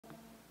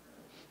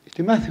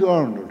Matthew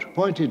Arnold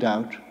pointed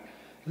out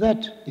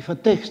that if a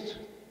text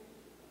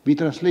be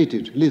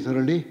translated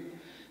literally,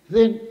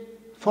 then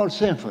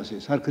false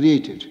emphases are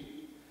created.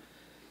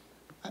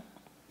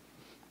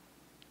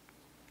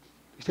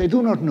 I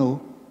do not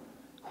know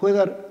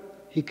whether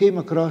he came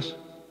across,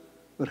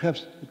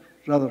 perhaps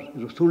rather it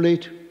was too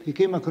late, he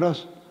came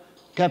across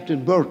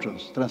Captain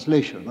Burton's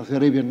translation of the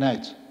Arabian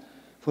Nights.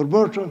 For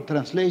Burton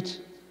translates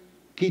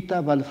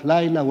Kitab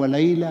al-Flaila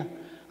wa-Laila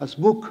as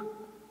Book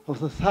of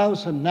the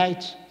 1,000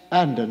 Nights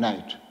and a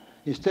Night,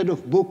 instead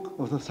of Book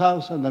of the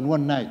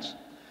 1,001 Nights.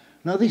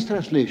 Now this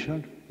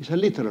translation is a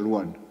literal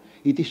one.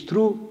 It is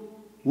true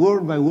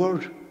word by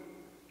word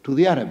to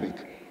the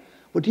Arabic,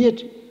 but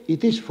yet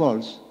it is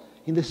false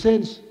in the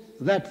sense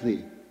that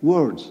the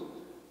words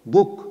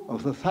Book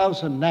of the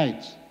 1,000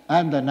 Nights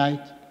and a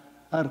Night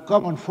are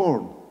common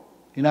form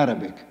in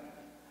Arabic,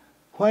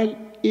 while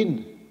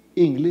in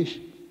English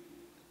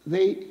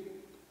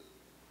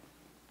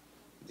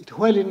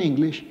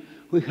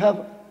we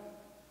have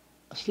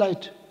a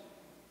slight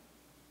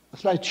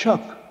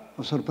shock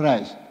of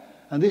surprise,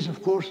 and this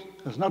of course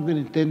has not been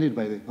intended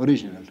by the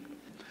original.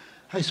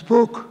 I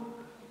spoke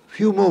a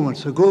few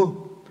moments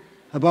ago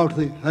about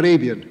the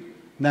Arabian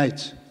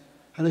Nights,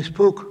 and I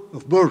spoke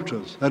of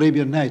Burton's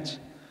Arabian Nights.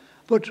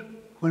 But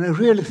when I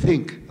really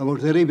think about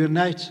the Arabian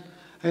Nights,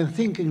 I am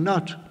thinking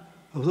not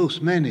of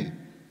those many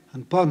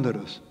and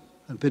ponderous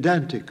and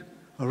pedantic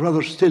or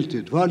rather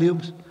stilted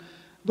volumes,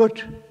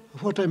 but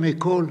of what I may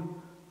call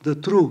the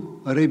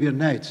true Arabian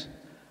Nights,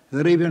 the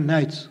Arabian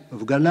Nights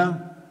of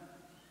Galland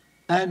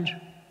and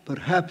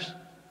perhaps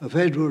of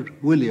Edward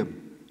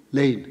William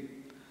Lane.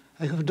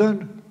 I have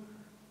done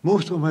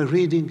most of my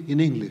reading in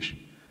English.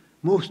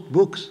 Most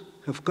books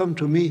have come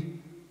to me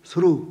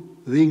through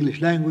the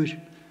English language,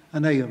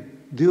 and I am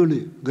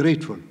duly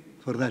grateful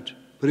for that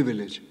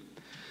privilege.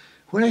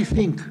 When I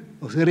think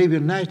of the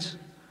Arabian Nights,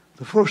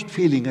 the first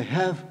feeling I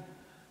have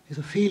is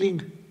a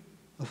feeling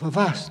of a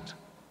vast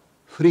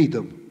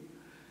freedom.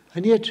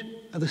 And yet,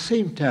 at the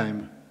same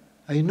time,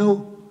 I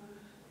know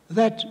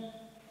that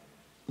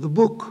the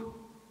book,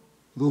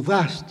 though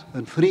vast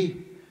and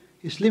free,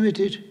 is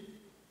limited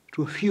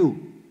to a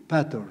few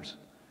patterns.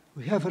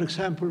 We have, for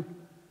example,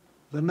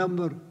 the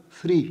number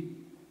 3,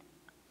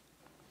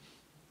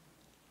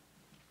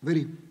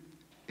 very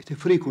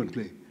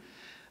frequently.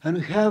 And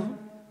we have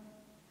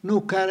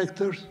no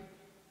characters,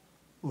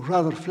 or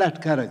rather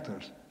flat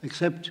characters,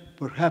 except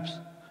perhaps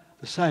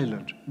the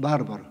silent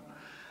Barbara.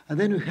 And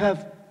then we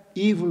have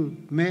evil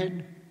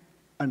men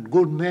and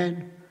good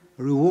men,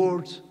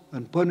 rewards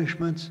and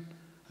punishments,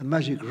 and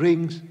magic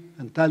rings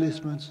and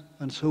talismans,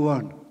 and so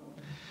on.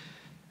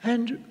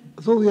 And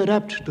though we are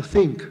apt to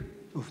think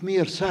of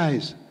mere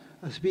size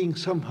as being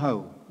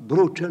somehow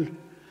brutal,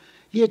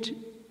 yet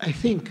I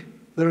think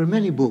there are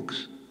many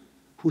books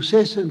whose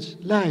essence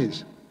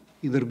lies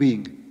in their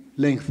being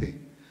lengthy.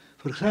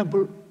 For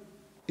example,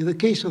 in the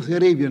case of the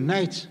Arabian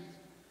Nights,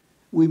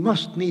 we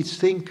must needs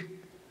think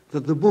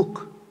that the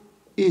book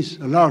is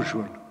a large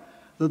one,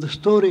 that the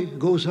story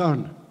goes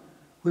on.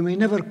 We may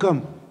never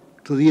come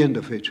to the end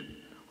of it.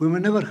 We may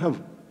never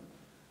have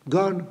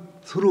gone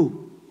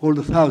through all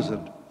the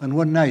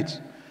 1,001 nights.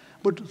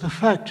 But the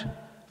fact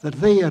that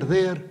they are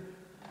there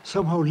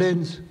somehow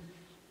lends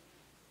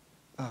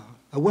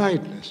a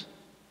wideness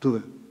to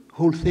the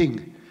whole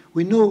thing.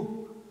 We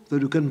know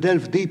that you can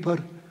delve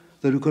deeper,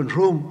 that you can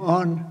roam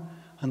on,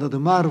 and that the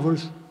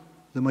marvels,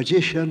 the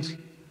magicians,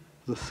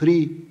 the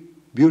 3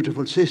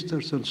 beautiful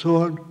sisters, and so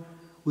on,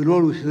 will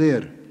always be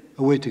there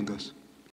awaiting us.